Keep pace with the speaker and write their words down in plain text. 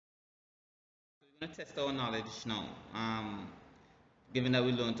going to test our knowledge now. Given that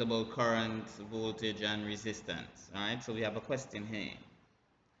we learned about current, voltage, and resistance, all right? So we have a question here,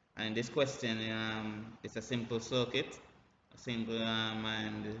 and this question is a simple circuit,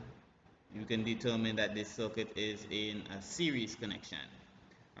 and you can determine that this circuit is in a series connection,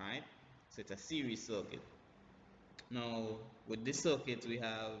 all right? So it's a series circuit. Now, with this circuit, we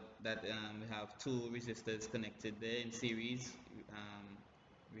have two resistors connected there in series.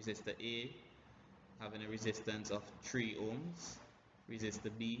 Resistor A having a resistance of 3 ohms,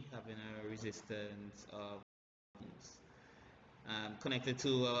 resistor B having a resistance of connected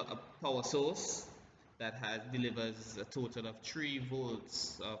to a power source that delivers a total of 3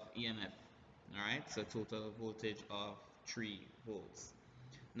 volts of EMF. All right, so total voltage of 3 volts.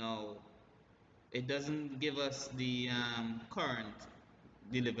 Now, it doesn't give us the current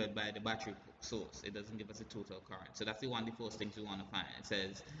delivered by the battery source. It doesn't give us a total current. So that's one of the first things we want to find. It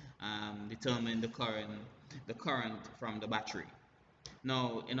says determine the current from the battery.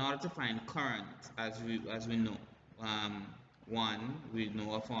 Now, in order to find current, as we know, one, we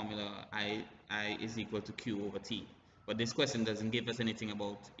know a formula I is equal to Q over T. But this question doesn't give us anything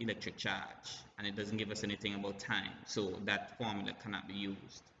about electric charge, and it doesn't give us anything about time. So that formula cannot be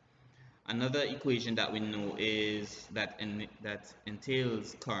used. Another equation that we know is that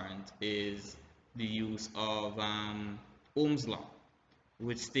entails current is the use of Ohm's law,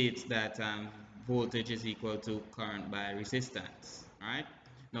 which states that voltage is equal to current by resistance. Right?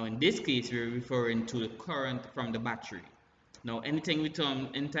 Now, in this case, we're referring to the current from the battery. Now, anytime we're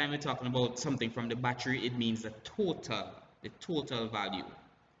talking about something from the battery, it means the total value,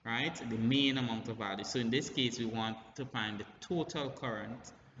 right? The main amount of value. So in this case, we want to find the total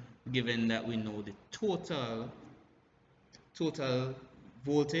current, given that we know the total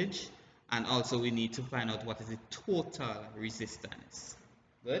voltage, and also we need to find out what is the total resistance.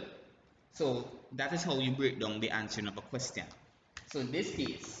 Good? So that is how you break down the answering of a question. So in this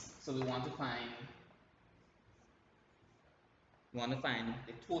case, so we want to find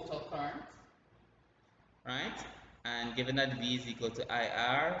the total current, right? And given that V is equal to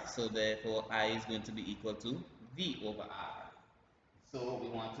IR, so therefore I is going to be equal to V over R. So we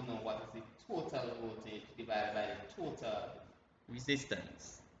want to know what is the total voltage divided by the total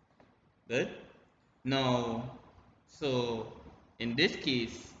resistance. Good? Now, so in this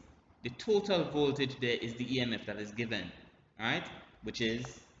case, the total voltage there is the EMF that is given, right? Which is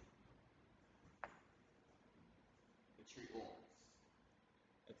 3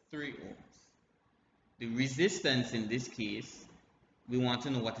 ohms. 3 ohms. The resistance in this case, we want to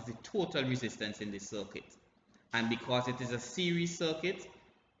know what is the total resistance in this circuit. And because it is a series circuit,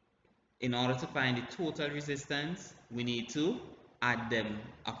 in order to find the total resistance, we need to add them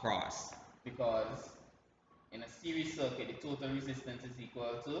across. Because in a series circuit, the total resistance is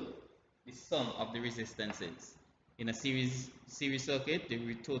equal to the sum of the resistances. In a series circuit,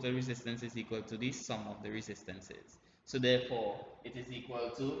 the total resistance is equal to the sum of the resistances. So therefore, it is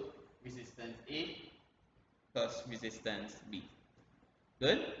equal to resistance A plus resistance B.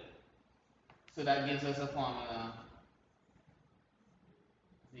 Good? So that gives us a formula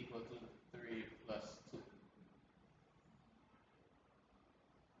is equal to 3 plus 2.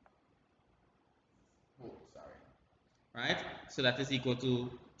 Oh, sorry. Right? So that is equal to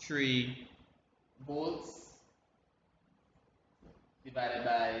 3 volts divided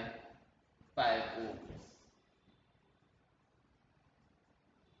by 5 ohms.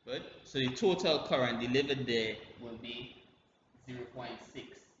 Good? So the total current delivered there will be 0.6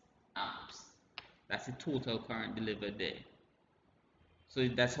 amps. That's the total current delivered there. So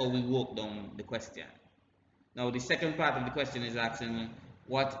that's how we work down the question. Now the second part of the question is asking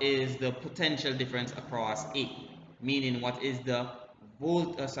what is the potential difference across A, meaning what is the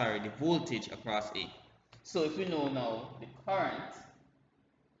voltage across A. So if we know now the current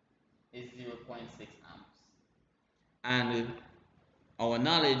is 0.6 amps, and our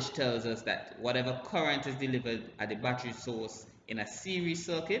knowledge tells us that whatever current is delivered at the battery source in a series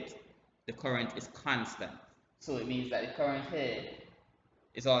circuit, the current is constant. So it means that the current here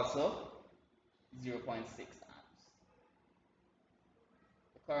is also 0.6 amps.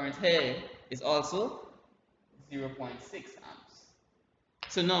 The current here is also 0.6 amps.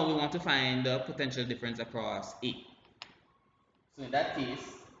 So now we want to find the potential difference across A. So in that case,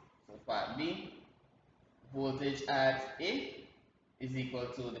 for part B, voltage at A is equal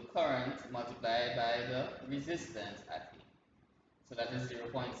to the current multiplied by the resistance at A. So that is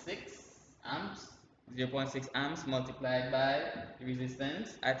 0.6 amps. 0.6 amps multiplied by the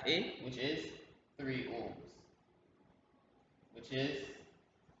resistance at A, which is 3 ohms, which is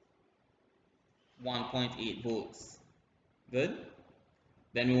 1.8 volts. Good?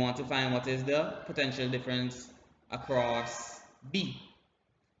 Then we want to find what is the potential difference across B.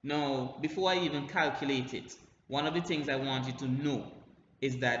 Now, before I even calculate it, one of the things I want you to know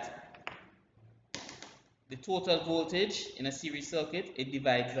is that the total voltage in a series circuit, it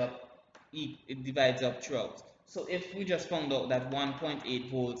divides up throughout. So if we just found out that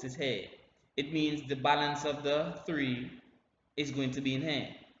 1.8 volts is here, it means the balance of the 3 is going to be in here,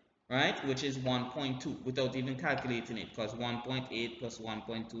 right? Which is 1.2 without even calculating it, because 1.8 plus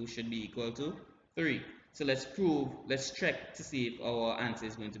 1.2 should be equal to 3. So let's check to see if our answer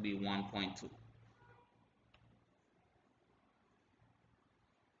is going to be 1.2.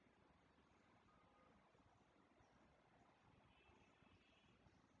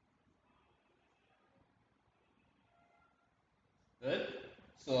 Good.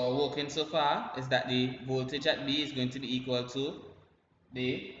 So our working so far is that the voltage at B is going to be equal to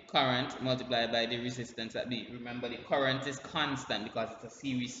the current multiplied by the resistance at B. Remember, the current is constant because it's a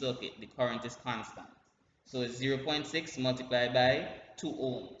series circuit. The current is constant. So it's 0.6 multiplied by 2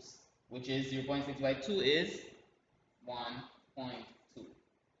 ohms, which is 0.6 by 2 is 1.2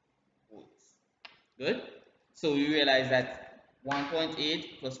 volts. Good? So we realize that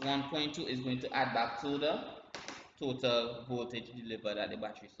 1.8 plus 1.2 is going to add back to the total voltage delivered at the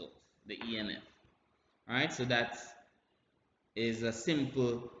battery source, the EMF. Alright, so that is a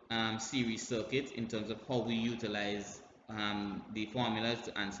simple series circuit in terms of how we utilize the formulas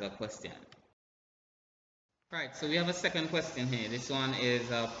to answer a question. Right, so we have a second question here. This one is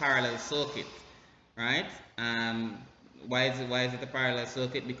a parallel circuit, right? Why is it a parallel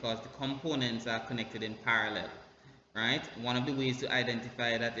circuit? Because the components are connected in parallel, right? One of the ways to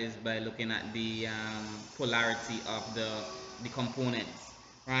identify that is by looking at the polarity of the components,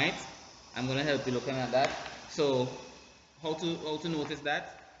 right? I'm going to help you looking at that. So how to notice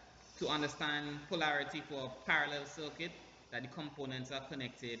that? To understand polarity for a parallel circuit, that the components are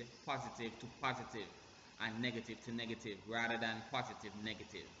connected positive to positive and negative to negative rather than positive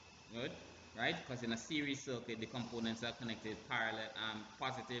negative. Good? Right? Because in a series circuit, the components are connected parallel,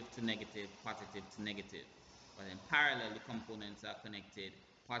 positive to negative, positive to negative. But in parallel, the components are connected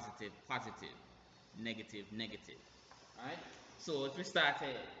positive, positive, negative, negative. Right? So if we start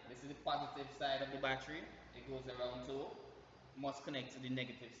here, this is the positive side of the battery. It goes around to, must connect to the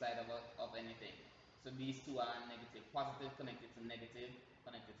negative side of anything. So these two are negative. Positive connected to negative,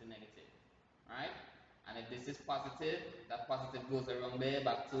 connected to negative. Right? And if this is positive, that positive goes around there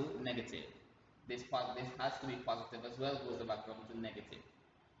back to negative. This has to be positive as well, goes back around to negative.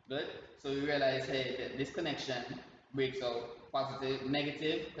 Good? So we realize here that this connection breaks out positive,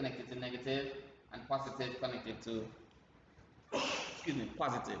 negative connected to negative, and positive connected to, excuse me,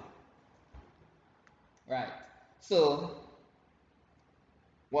 positive. Right. So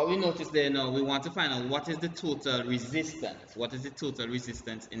what we notice there now, we want to find out what is the total resistance. What is the total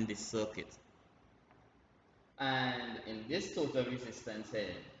resistance in this circuit? And in this total resistance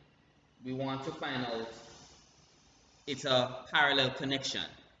here, we want to find out it's a parallel connection.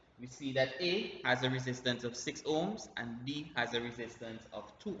 We see that A has a resistance of 6 ohms and B has a resistance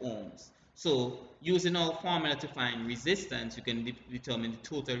of 2 ohms. So using our formula to find resistance, you can determine the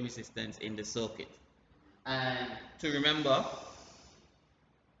total resistance in the circuit. And to remember,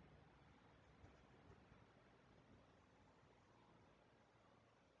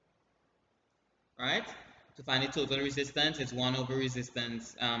 right? To find the total resistance, it's 1 over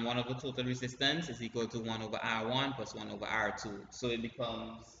resistance, 1 over total resistance is equal to 1 over R1 plus 1 over R2. So it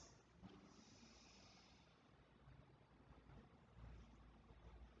becomes,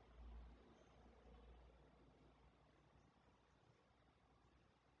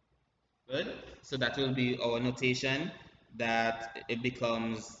 good? So that will be our notation, that it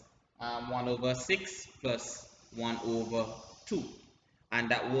becomes 1 over 6 plus 1 over 2.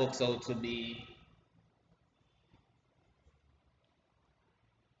 And that works out to be,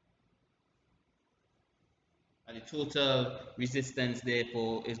 the total resistance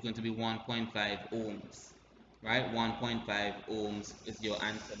therefore is going to be 1.5 ohms, right? 1.5 ohms is your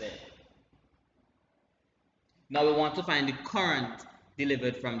answer there. Now we want to find the current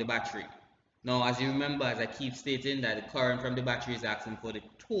delivered from the battery. Now, as you remember, as I keep stating, that the current from the battery is asking for the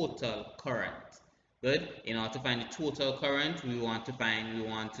total current. Good. In order to find the total current, we want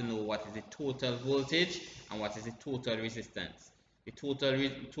to know what is the total voltage and what is the total resistance. The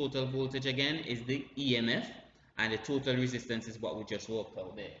total voltage again is the EMF, and the total resistance is what we just worked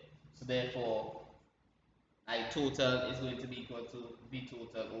out there. So therefore, I total is going to be equal to V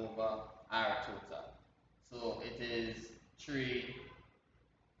total over R total. So it is 3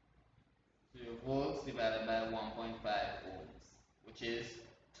 volts divided by 1.5 ohms, which is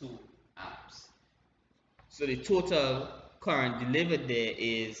 2 amps. So the total current delivered there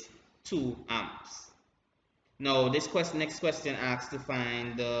is 2 amps. Now this next question asks to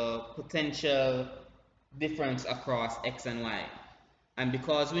find the potential difference across X and Y. And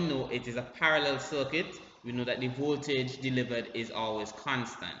because we know it is a parallel circuit, we know that the voltage delivered is always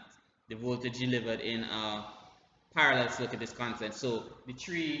constant. The voltage delivered in a parallel circuit is constant. So the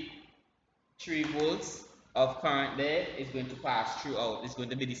 3 volts of current there is going to pass throughout. It's going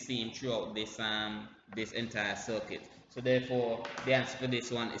to be the same throughout this entire circuit. So therefore, the answer for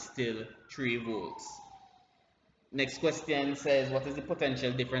this one is still 3 volts. Next question says, what is the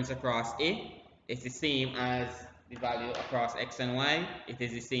potential difference across A? It's the same as the value across X and Y. It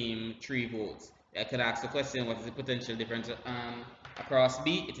is the same 3 volts. I could ask the question, what is the potential difference across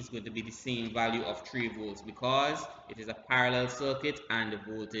B? It is going to be the same value of 3 volts because it is a parallel circuit and the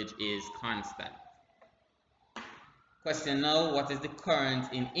voltage is constant. Question now, what is the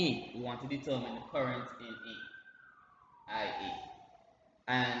current in A? We want to determine the current in A, IA.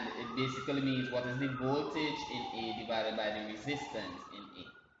 And it basically means what is the voltage in A divided by the resistance in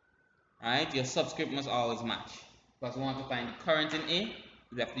A. Alright, your subscript must always match. Because we want to find the current in A,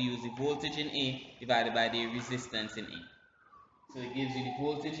 we have to use the voltage in A divided by the resistance in A. So it gives you the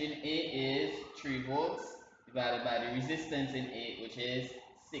voltage in A is 3 volts divided by the resistance in A, which is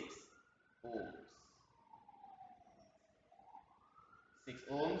 6 ohms. 6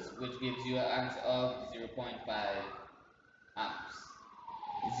 ohms, which gives you an answer of 0.5 amps.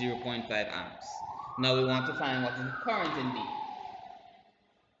 0.5 amps. Now we want to find what is the current in B.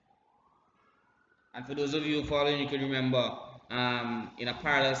 And for those of you following, you can remember in a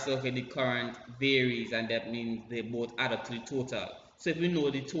parallel circuit the current varies, and that means they both add up to the total. So if we know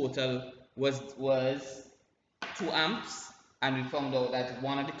the total was 2 amps, and we found out that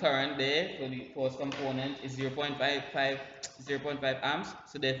one of the current there for the first component is 0.5 amps,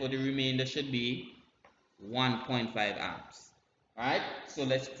 so therefore the remainder should be 1.5 amps. Alright, so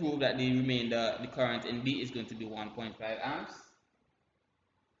let's prove that the remainder, the current in B is going to be 1.5 amps.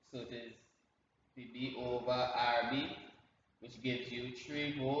 So it is PB over RB, which gives you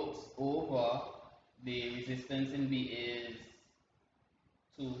 3 volts over the resistance in B is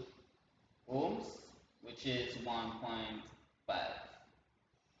 2 ohms, which is 1.5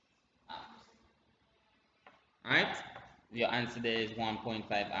 amps. Alright, your answer there is 1.5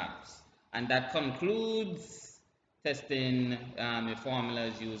 amps. And that concludes testing your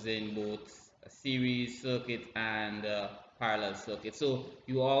formulas using both a series circuit and parallel circuit. So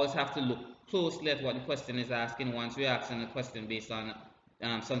you always have to look closely at what the question is asking. Once we're asking a question based on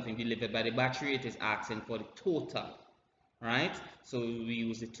something delivered by the battery, it is asking for the total, right? So we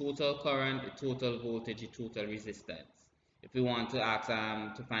use the total current, the total voltage, the total resistance. If we want to ask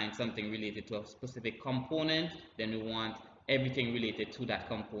to find something related to a specific component, then we want everything related to that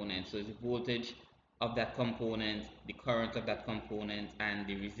component. So the voltage of that component, the current of that component, and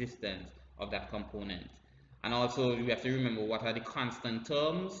the resistance of that component. And also we have to remember what are the constant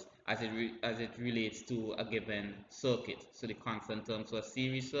terms as it relates to a given circuit. So the constant terms for a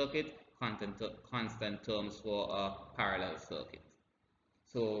series circuit, constant terms for a parallel circuit.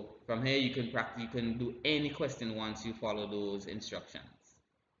 So from here you can do any question once you follow those instructions.